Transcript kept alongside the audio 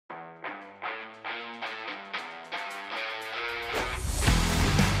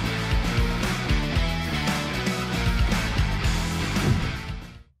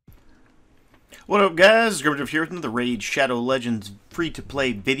What up, guys? Grimative here with the Raid Shadow Legends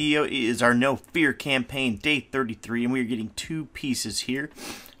free-to-play video. It is our No Fear campaign, day 33, and we are getting 2 pieces here,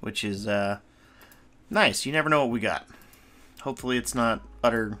 which is nice. You never know what we got. Hopefully it's not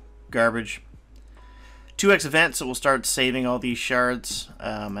utter garbage. 2x event, so we'll start saving all these shards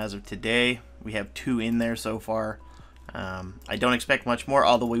as of today. We have 2 in there so far. I don't expect much more,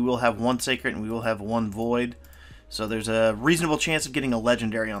 although we will have 1 sacred and we will have 1 void. So there's a reasonable chance of getting a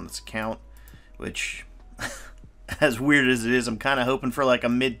legendary on this account. Which, as weird as it is, I'm kind of hoping for like a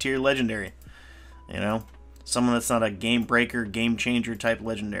mid-tier legendary. You know? Someone that's not a game breaker, game changer type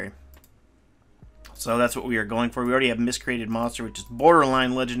legendary. So that's what we are going for. We already have Miscreated Monster, which is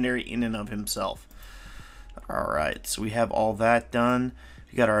borderline legendary in and of himself. Alright, so we have all that done.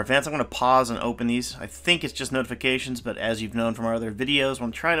 We got our events. I'm going to pause and open these. I think it's just notifications, but as you've known from our other videos, when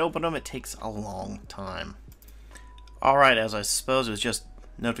I try to open them, it takes a long time. Alright, as I suppose it was just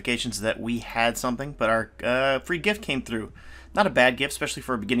notifications that we had something, but our free gift came through. Not a bad gift, especially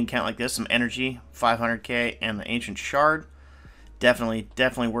for a beginning count like this. Some energy, 500k, and the ancient shard.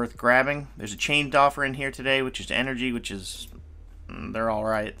 Definitely worth grabbing. There's a chained offer in here today, which is energy, which is they're all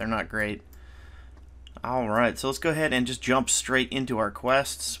right. They're not great. All right, so let's go ahead and just jump straight into our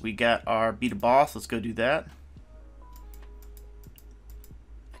quests. We got our beat a boss. Let's go do that.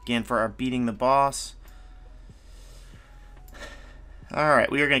 Again, for our beating the boss.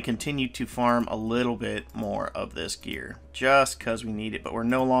 Alright, we are going to continue to farm a little bit more of this gear, just because we need it, but we're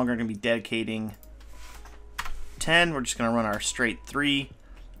no longer going to be dedicating 10, we're just going to run our straight 3,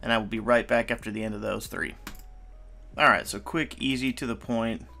 and I will be right back after the end of those 3. Alright, so quick, easy, to the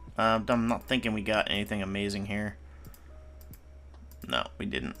point. I'm not thinking we got anything amazing here. No, we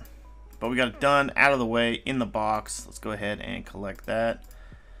didn't. But we got it done, out of the way, in the box. Let's go ahead and collect that.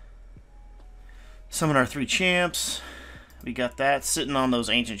 Summon our 3 champs. We got that sitting on those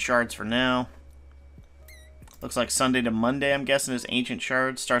ancient shards for now. Looks like Sunday to Monday, I'm guessing, is ancient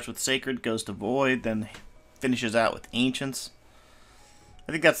shards. Starts with sacred, goes to void, then finishes out with ancients.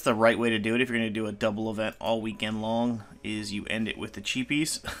 I think that's the right way to do it if you're going to do a double event all weekend long, is you end it with the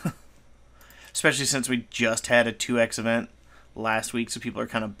cheapies. Especially since we just had a 2x event last week, so people are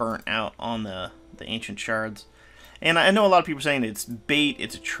kind of burnt out on the ancient shards. And I know a lot of people are saying it's bait,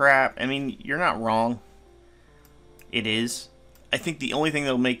 it's a trap. I mean, you're not wrong. It is. I think the only thing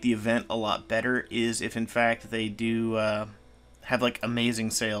that'll make the event a lot better is if, in fact, they do have, like,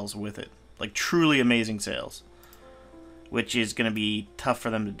 amazing sales with it. Like, truly amazing sales. Which is going to be tough for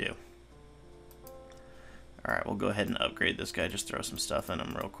them to do. Alright, we'll go ahead and upgrade this guy. Just throw some stuff in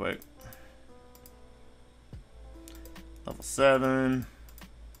him real quick. Level 7.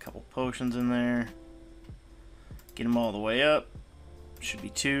 A couple potions in there. Get him all the way up. Should be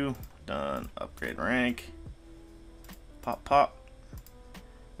 2. Done. Upgrade rank. Pop, pop.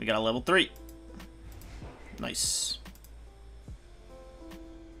 We got a level 3. Nice.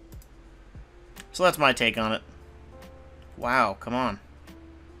 So that's my take on it. Wow, come on.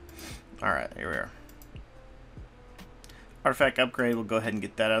 Alright, here we are. Artifact upgrade, we'll go ahead and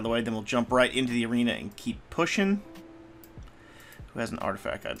get that out of the way. Then we'll jump right into the arena and keep pushing. Who has an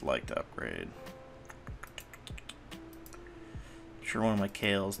artifact I'd like to upgrade? I'm sure one of my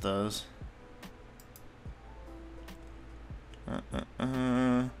Kales does.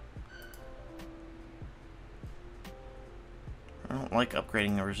 I don't like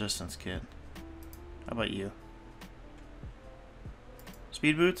upgrading the resistance kit. How about you?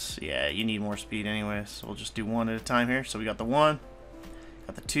 Speed boots? Yeah, you need more speed anyway, so we'll just do 1 at a time here. So we got the 1,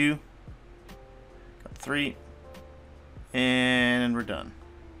 got the 2, got the 3, and we're done.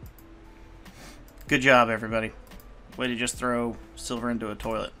 Good job, everybody. Way to just throw silver into a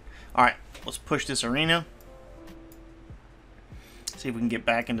toilet. Alright, let's push this arena. See if we can get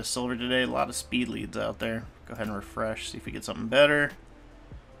back into silver today. A lot of speed leads out there. Go ahead and refresh. See if we get something better.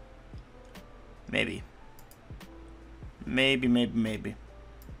 Maybe. Maybe.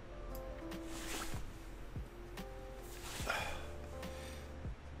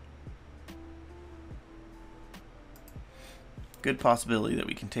 Good possibility that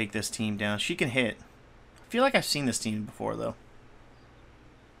we can take this team down. She can hit. I feel like I've seen this team before, though.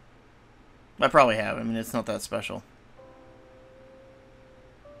 I probably have. I mean, it's not that special.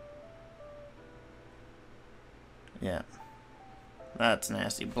 Yeah. That's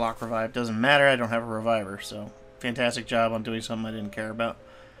nasty. Block revive. Doesn't matter. I don't have a reviver, so fantastic job on doing something I didn't care about.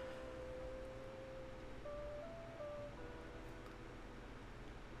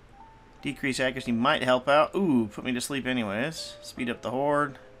 Decrease accuracy might help out. Ooh, put me to sleep anyways. Speed up the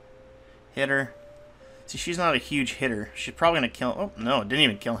horde. Hit her. See, she's not a huge hitter. She's probably going to kill... Oh, no, didn't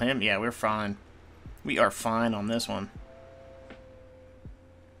even kill him. Yeah, we're fine. We are fine on this one.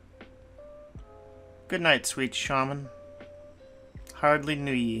 Good night, sweet shaman. Hardly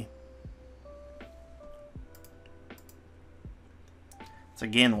knew ye. That's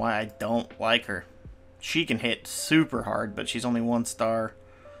again why I don't like her. She can hit super hard, but she's only 1 star.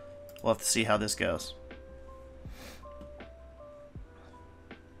 We'll have to see how this goes.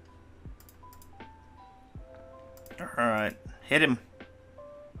 Alright, hit him.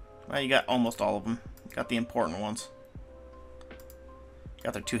 Well, you got almost all of them. Got the important ones.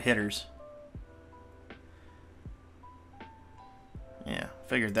 Got their 2 hitters. Yeah,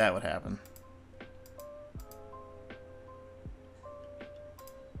 figured that would happen.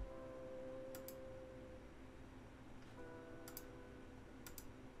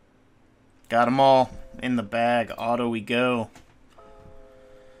 Got them all in the bag. Auto we go.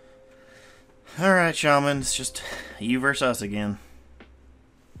 Alright, Shaman. It's just you versus us again.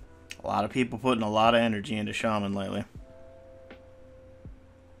 A lot of people putting a lot of energy into Shaman lately.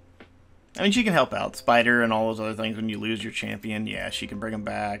 I mean, she can help out. Spider and all those other things when you lose your champion. Yeah, she can bring them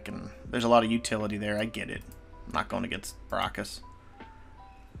back. And there's a lot of utility there. I get it. I'm not going against Brackus.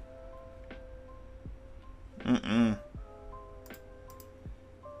 I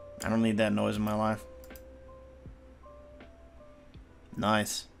don't need that noise in my life.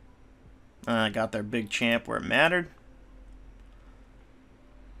 Nice. I got their big champ where it mattered.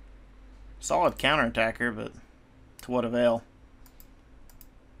 Solid counterattacker, but to what avail?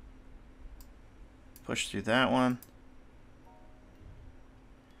 Push through that one.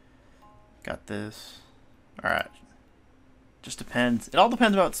 Got this. Alright. Just depends. It all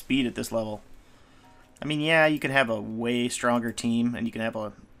depends about speed at this level. I mean, yeah, you could have a way stronger team, and you can have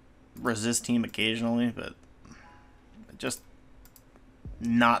a resist team occasionally, but just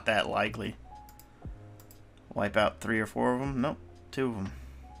not that likely. Wipe out 3 or 4 of them? Nope, 2 of them.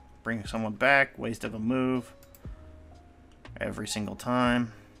 Bring someone back, waste of a move. Every single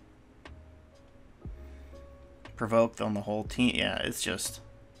time. Provoked on the whole team. Yeah, it's just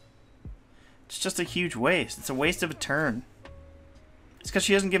a huge waste. It's a waste of a turn. It's because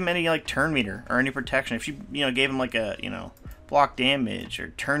she doesn't give him any like turn meter or any protection. If she, gave him like a, block damage or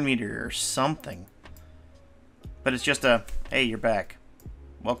turn meter or something. But it's just a, hey, you're back.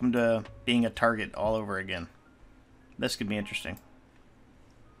 Welcome to being a target all over again. This could be interesting.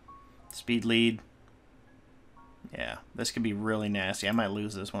 Speed lead. Yeah, this could be really nasty. I might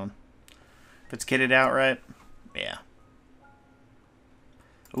lose this one. If it's kitted out right, yeah.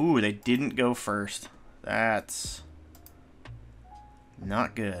 Ooh, they didn't go first. That's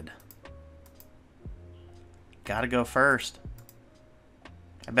not good. Gotta go first.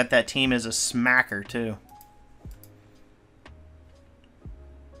 I bet that team is a smacker, too.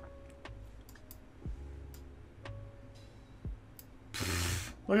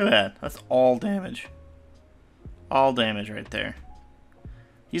 Look at that. That's all damage. All damage right there.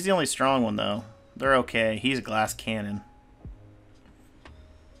 He's the only strong one, though. They're okay. He's a glass cannon.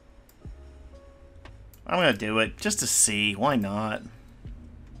 I'm going to do it just to see. Why not?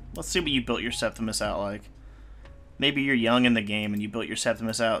 Let's see what you built your Septimus out like. Maybe you're young in the game and you built your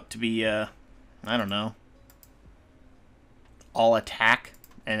Septimus out to be, I don't know, all attack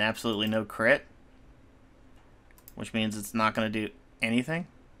and absolutely no crit. Which means it's not going to do anything.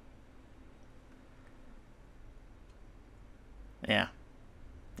 Yeah.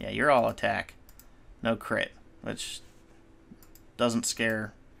 Yeah, you're all attack. No crit. Which doesn't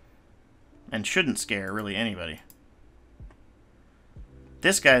scare and shouldn't scare really anybody.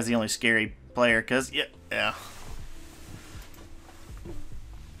 This guy's the only scary player because, yeah.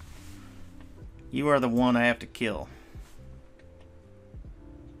 You are the one I have to kill.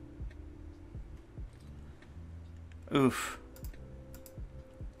 Oof.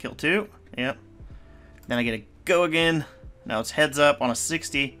 Kill 2. Yep. Then I get a go again. Now it's heads up on a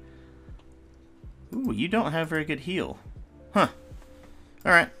 60. Ooh, you don't have very good heal. Huh.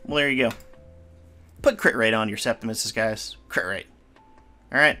 Alright, well there you go. Put crit rate on your Septimuses, guys. Crit rate.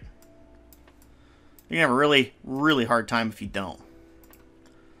 Alright? You're gonna have a really, really hard time if you don't.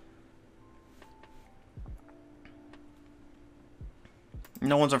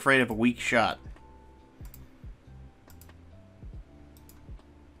 No one's afraid of a weak shot.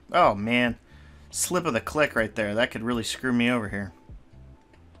 Oh, man. Slip of the click right there. That could really screw me over here.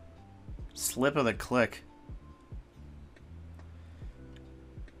 Slip of the click.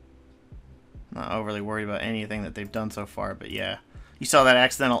 Not overly worried about anything that they've done so far, but yeah. You saw that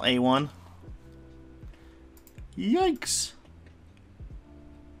accidental A1? Yikes.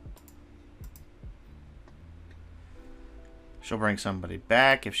 She'll bring somebody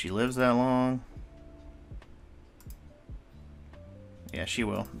back if she lives that long. Yeah, she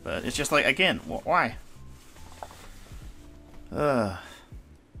will. But it's just like, again, why?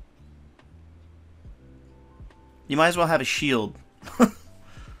 You might as well have a shield.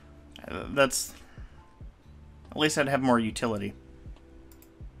 That's... At least I'd have more utility.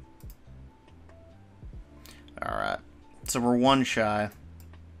 Alright. So we're one shy.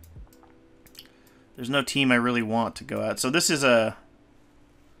 There's no team I really want to go at. So this is a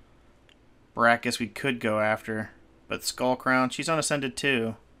Brachus we could go after. But Skull Crown, she's on Ascended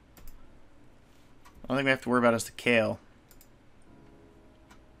too. The only thing we have to worry about is the Kale.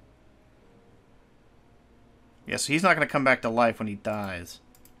 Yeah, so he's not going to come back to life when he dies.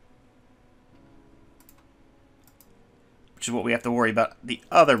 Which is what we have to worry about the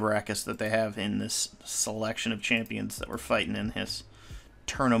other Brachus that they have in this selection of champions that we're fighting in his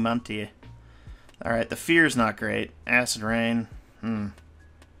tournament. Alright, the Fear's not great. Acid Rain.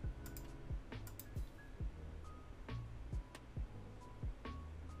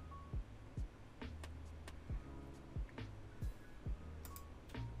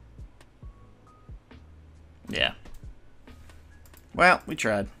 Yeah. Well, we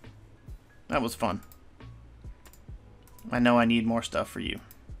tried. That was fun. I know I need more stuff for you.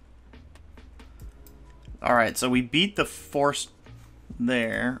 Alright, so we beat the Force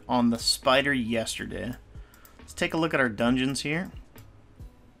there on the Spider yesterday. Let's take a look at our dungeons here.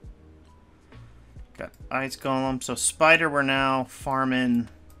 Got Ice Golem. So Spider, we're now farming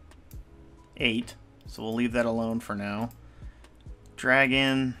 8. So we'll leave that alone for now.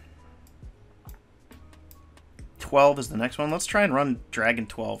 Dragon... 12 is the next one. Let's try and run Dragon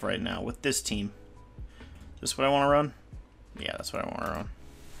 12 right now with this team. Is this what I want to run? Yeah, that's what I want to run.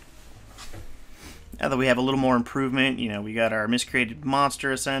 Now that we have a little more improvement, you know, we got our Miscreated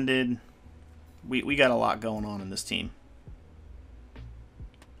Monster Ascended. We got a lot going on in this team.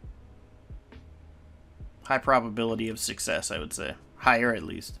 High probability of success, I would say. Higher, at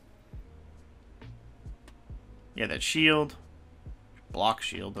least. Yeah, that shield. Block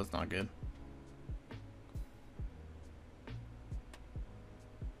shield, that's not good.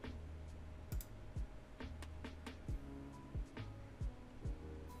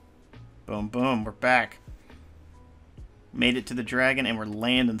 Boom, boom, we're back. Made it to the dragon, and we're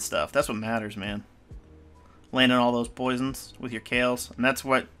landing stuff. That's what matters, man. Landing all those poisons with your Kales. And that's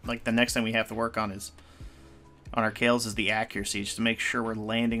what, like, the next thing we have to work on is, on our Kales, is the accuracy, just to make sure we're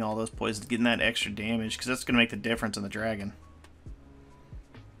landing all those poisons, getting that extra damage, because that's going to make the difference in the dragon.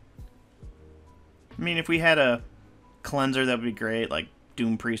 I mean, if we had a cleanser, that would be great, like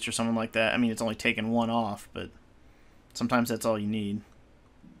Doom Priest or something like that. I mean, it's only taking one off, but sometimes that's all you need.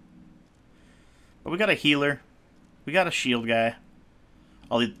 But we got a healer. We got a shield guy.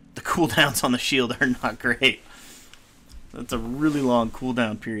 All the cooldowns on the shield are not great. That's a really long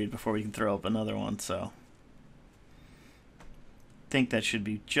cooldown period before we can throw up another one, so... I think that should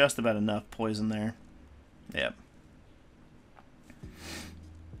be just about enough poison there. Yep.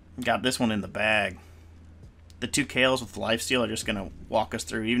 Got this one in the bag. The 2 Kales with lifesteal are just going to walk us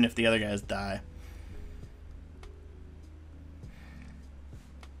through, even if the other guys die.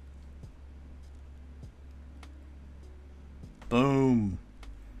 Boom.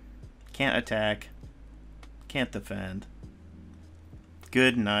 Can't attack. Can't defend.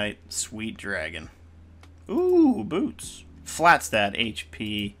 Good night, sweet dragon. Ooh, boots. Flat stat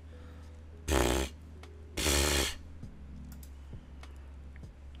HP. I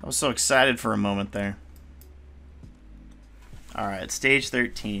was so excited for a moment there. Alright, stage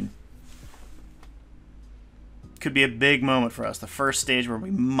 13. Could be a big moment for us. The first stage where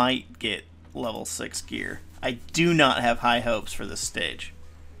we might get level 6 gear. I do not have high hopes for this stage.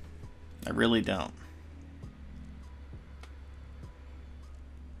 I really don't.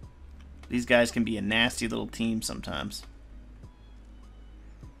 These guys can be a nasty little team sometimes.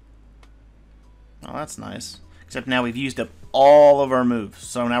 Oh, that's nice. Except now we've used up all of our moves.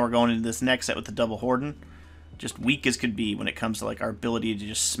 So now we're going into this next set with the double Horden. Just weak as could be when it comes to like our ability to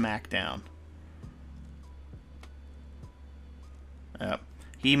just smack down. Yep.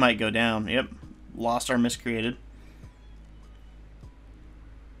 He might go down. Yep. Lost our Miscreated.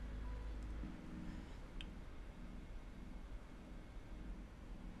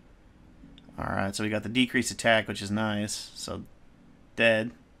 Alright, so we got the decreased attack, which is nice. So,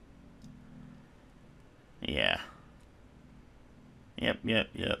 dead. Yeah. Yep.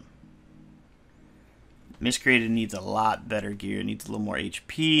 Miscreated needs a lot better gear. Needs a little more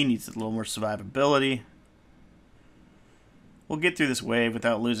HP, needs a little more survivability. We'll get through this wave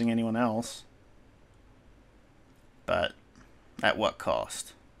without losing anyone else. But at what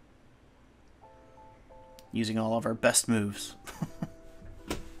cost? Using all of our best moves.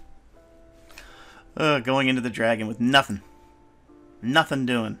 Going into the dragon with nothing. Nothing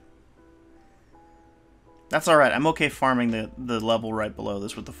doing. That's alright. I'm okay farming the level right below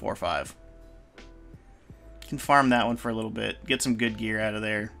this with the 4-5. can farm that one for a little bit. Get some good gear out of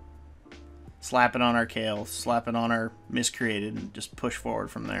there. Slap it on our Kale. Slap it on our Miscreated. And just push forward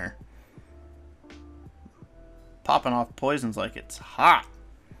from there. Popping off poisons like it's hot.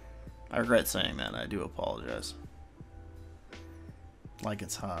 I regret saying that. I do apologize. Like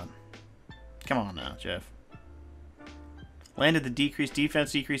it's hot. Come on now, Jeff. Landed the decreased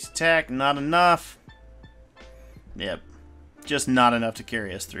defense, decreased attack. Not enough. Yep. Just not enough to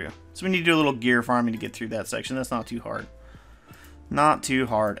carry us through. So we need to do a little gear farming to get through that section. That's not too hard. Not too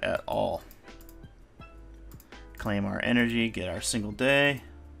hard at all. Claim our energy. Get our single day.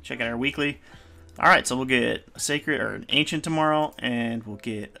 Check out our weekly. Alright, so we'll get a sacred or an ancient tomorrow. And we'll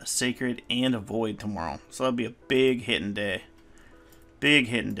get a sacred and a void tomorrow. So that'll be a big hitting day. Big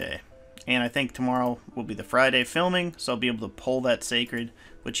hitting day. And I think tomorrow will be the Friday filming, so I'll be able to pull that sacred,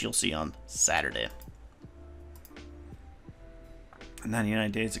 which you'll see on Saturday.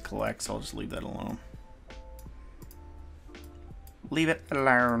 99 days to collect, so I'll just leave that alone. Leave it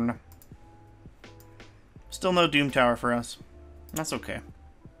alone. Still no Doom Tower for us. That's okay.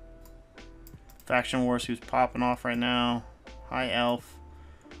 Faction Wars, who's popping off right now? High Elf.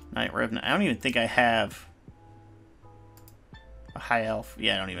 Knight Revenant. I don't even think I have a High Elf.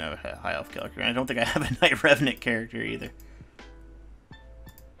 Yeah, I don't even have a High Elf character. I don't think I have a Knight Revenant character either.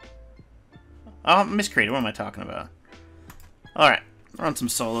 Oh, Miscreated. What am I talking about? Alright. Run some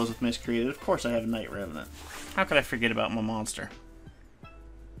solos with Miscreated. Of course I have a Knight Revenant. How could I forget about my monster?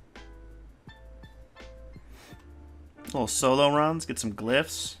 Little solo runs. Get some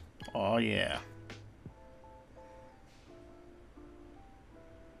glyphs. Oh, yeah.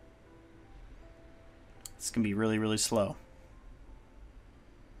 This can be really, really slow.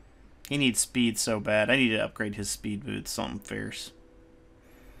 He needs speed so bad. I need to upgrade his speed boots, something fierce.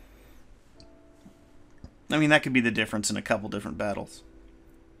 I mean, that could be the difference in a couple different battles.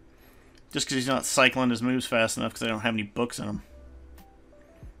 Just because he's not cycling his moves fast enough because I don't have any books in him.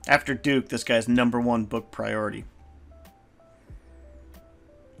 After Duke, this guy's #1 book priority.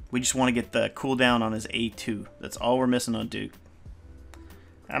 We just want to get the cooldown on his A2. That's all we're missing on Duke.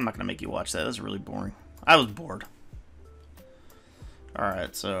 I'm not going to make you watch that. That's really boring. I was bored.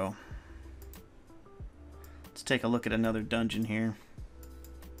 Alright, so let's take a look at another dungeon here.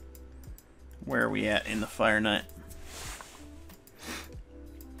 Where are we at in the Fire Knight?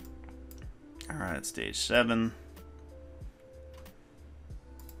 Alright, stage 7.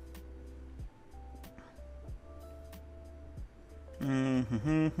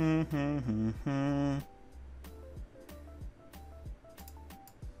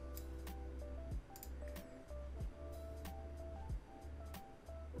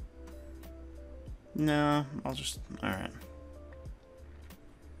 No, I'll just... Alright.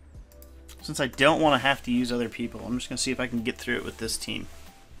 Since I don't want to have to use other people, I'm just going to see if I can get through it with this team.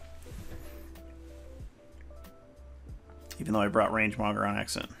 Even though I brought Range Mogger on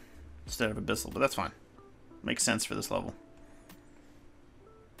accident instead of Abyssal, but that's fine. Makes sense for this level.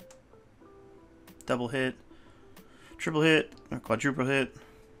 Double hit, triple hit, or quadruple hit,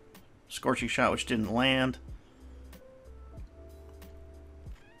 Scorching Shot, which didn't land.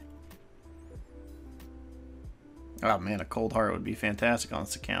 Oh man, a Cold Heart would be fantastic on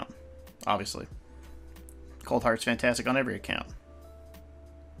this account. Obviously. Cold Heart's fantastic on every account.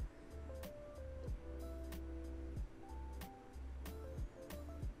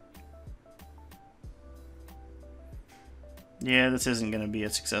 Yeah, this isn't going to be a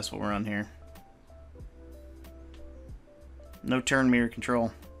successful run here. No turn mirror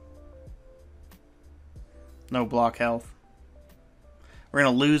control. No block health. We're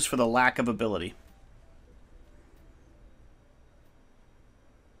going to lose for the lack of ability.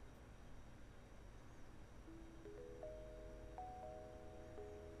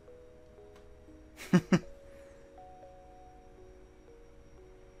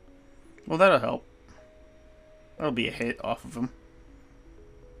 Well, that'll help. That'll be a hit off of him.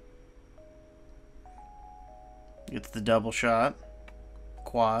 Gets the double shot.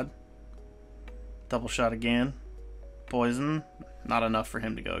 Quad. Double shot again. Poison. Not enough for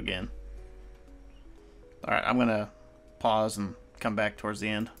him to go again. Alright, I'm going to pause and come back towards the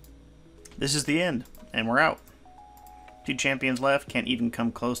end. This is the end, and we're out. 2 champions left. Can't even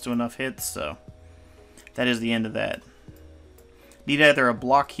come close to enough hits, so that is the end of that. Need either a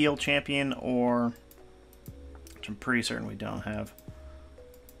block heal champion or... which I'm pretty certain we don't have.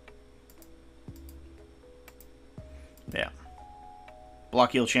 Yeah.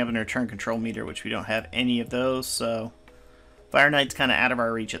 Block heal champion or turn control meter, which we don't have any of those, so Fire Knight's kind of out of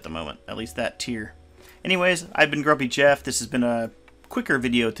our reach at the moment. At least that tier. Anyways, I've been Grumpy Jeff. This has been a quicker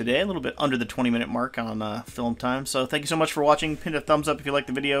video today, a little bit under the 20-minute mark on film time. So thank you so much for watching. Hit a thumbs up if you like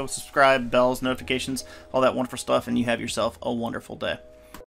the video, subscribe, bells, notifications, all that wonderful stuff, and you have yourself a wonderful day.